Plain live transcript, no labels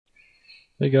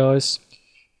Hey guys,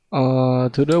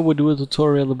 today we do a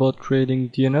tutorial about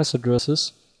creating DNS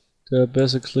addresses. There are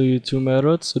basically two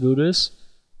methods to do this.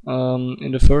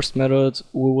 In the first method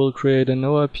we will create an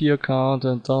OIP account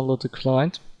and download the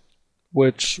client,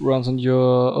 which runs on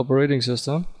your operating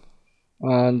system.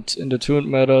 And in the tuned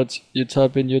method you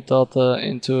type in your data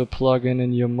into a plugin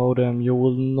in your modem. You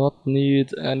will not need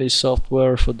any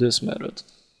software for this method.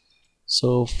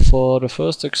 So for the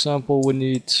first example we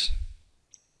need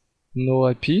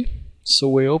noip. So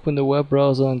we open the web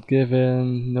browser and give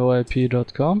in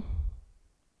noip.com.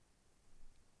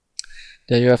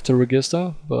 There you have to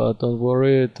register, but don't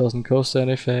worry, it doesn't cost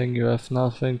anything, you have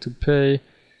nothing to pay.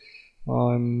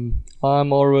 I'm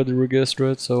already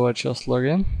registered, so I just log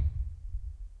in.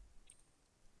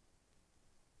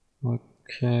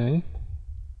 Okay.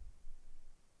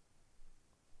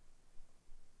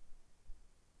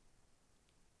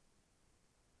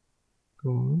 Go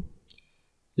on.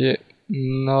 Yeah,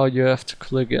 now you have to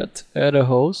click at add a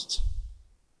host.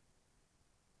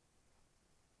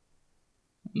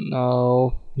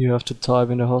 Now you have to type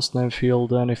in the hostname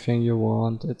field anything you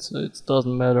want. It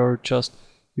doesn't matter, just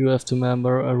you have to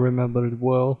remember it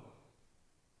well.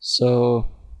 So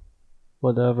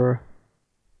whatever.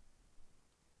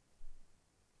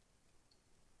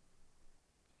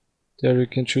 There you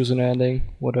can choose an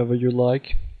ending, whatever you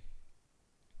like.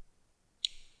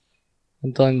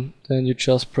 And then you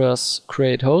just press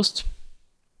create host,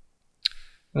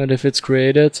 and if it's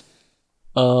created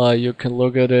you can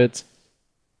look at it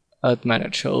at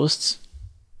manage hosts.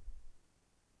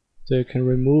 There you can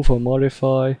remove or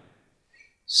modify.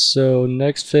 So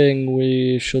next thing,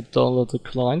 we should download the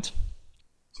client.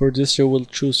 For this you will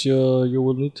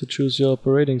need to choose your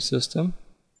operating system.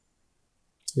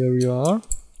 Here you are.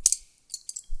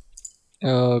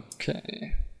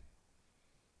 Okay.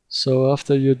 So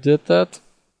after you did that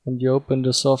and you open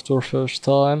the software first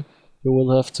time, you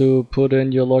will have to put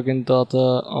in your login data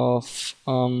of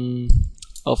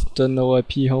the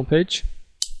noip homepage.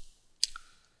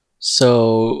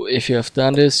 So if you have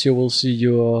done this, you will see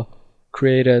your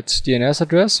created DNS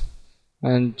address,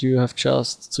 and you have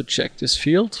just to check this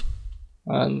field,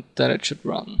 and then it should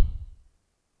run.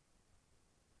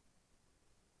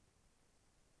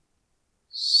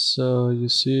 So you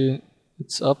see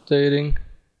it's updating.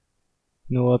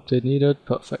 No update needed,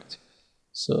 perfect.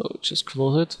 So just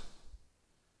close it.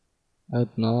 And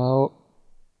now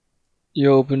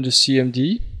you open the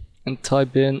CMD and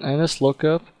type in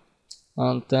NSLookup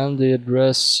and then the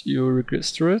address you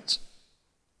register it.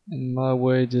 In my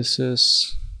way this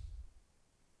is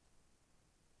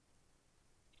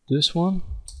this one.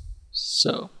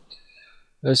 So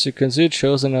as you can see, it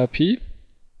shows an IP.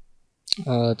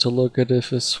 To look at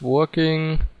if it's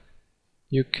working,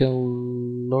 you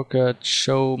can look at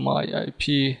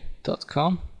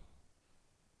showmyip.com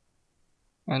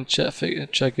and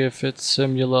check if it's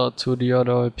similar to the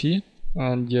other IP,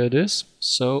 and yeah, it is,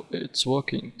 so it's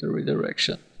working, the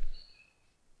redirection.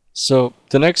 So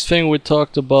the next thing we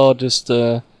talked about is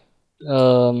the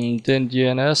dns.org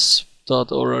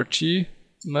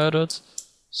method.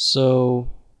 So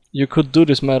you could do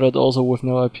this method also with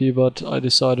no IP, but I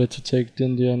decided to take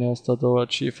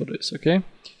dns.org for this, okay?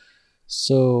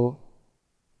 So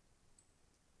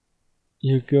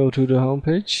you go to the home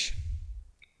page,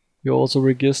 you also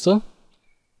register.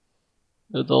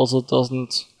 It also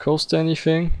doesn't cost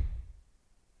anything.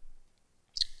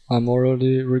 I'm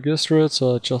already registered,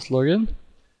 so I just log in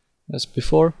as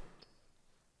before.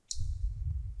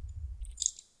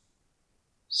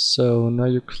 So now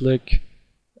you click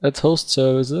add host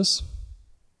services,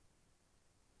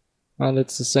 and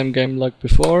it's the same game like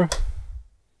before.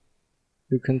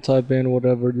 You can type in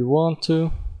whatever you want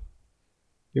to.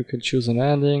 You can choose an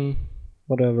ending,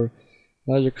 whatever.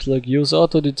 Now you click use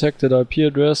auto detected IP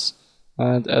address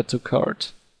and add to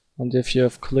cart. And if you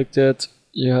have clicked it,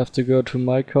 you have to go to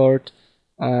my cart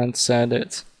and send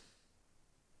it.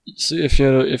 So if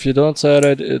you don't send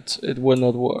it, it will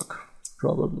not work,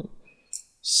 probably.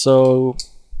 So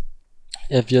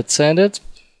if you send it,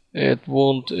 it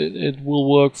will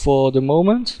work for the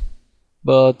moment.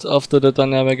 But after the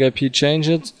dynamic IP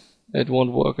changes, it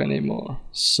won't work anymore.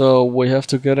 So we have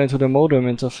to get into the modem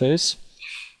interface.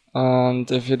 And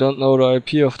if you don't know the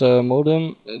IP of the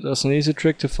modem, there's an easy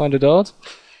trick to find it out.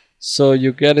 So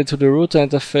you get into the router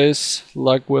interface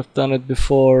like we've done it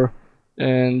before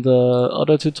in the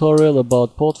other tutorial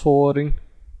about port forwarding.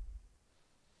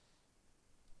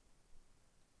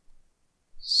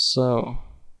 So,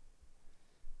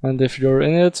 and if you're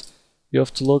in it, you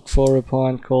have to look for a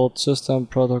point called system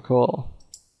protocol.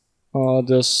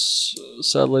 There's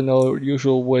sadly no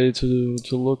usual way to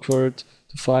look for it,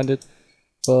 to find it.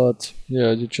 but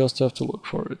yeah, you just have to look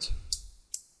for it.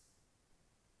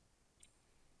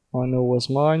 I know what's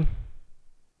mine,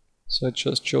 so I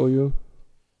just show you.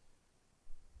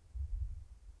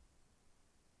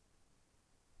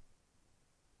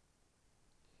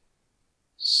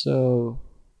 So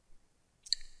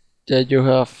there you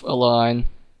have a line.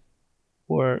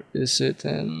 Where is it?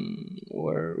 And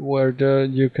where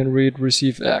you can read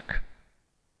receive ACK.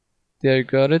 There you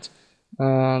got it.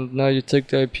 And now you take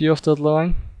the IP of that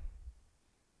line,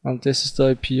 and this is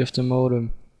the IP of the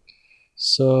modem.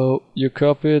 So you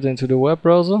copy it into the web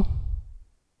browser,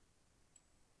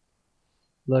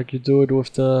 like you do it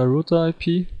with the router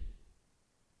IP,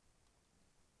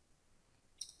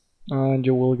 and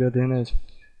you will get in it.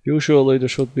 Usually there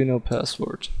should be no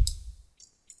password.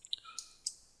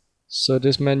 So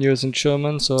this menu is in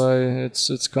German, so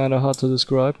it's kind of hard to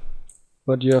describe,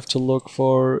 but you have to look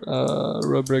for a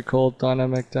rubric called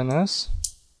Dynamic DNS.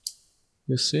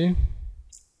 You see,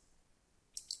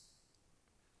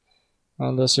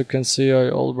 and as you can see, I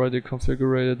already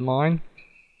configured mine.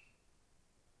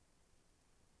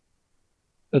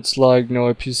 It's like no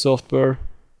IP software.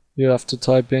 You have to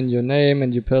type in your name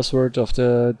and your password of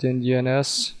the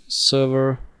DNS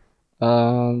server,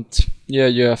 and yeah,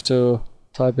 you have to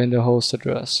type in the host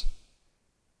address.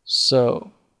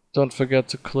 So don't forget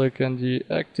to click in the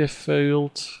active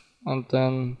field, and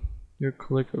then you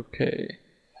click OK.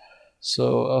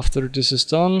 So after this is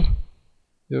done,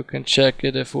 you can check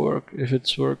it if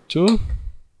it's worked too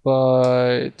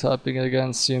by typing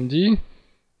again cmd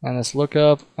and as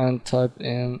lookup and type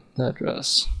in the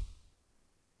address.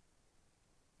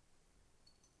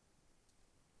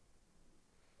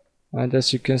 And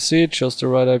as you can see, it's just the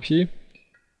right IP.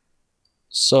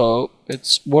 So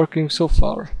it's working so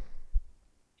far.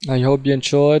 I hope you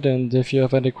enjoyed, and if you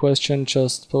have any question,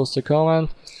 just post a comment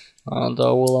and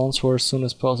I will answer as soon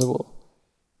as possible.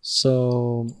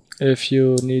 So if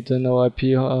you need the NoIP,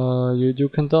 you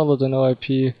can download the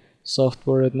NoIP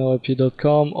software at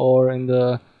noip.com or in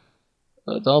the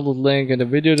download link in the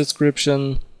video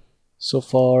description. So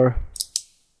far,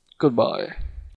 goodbye.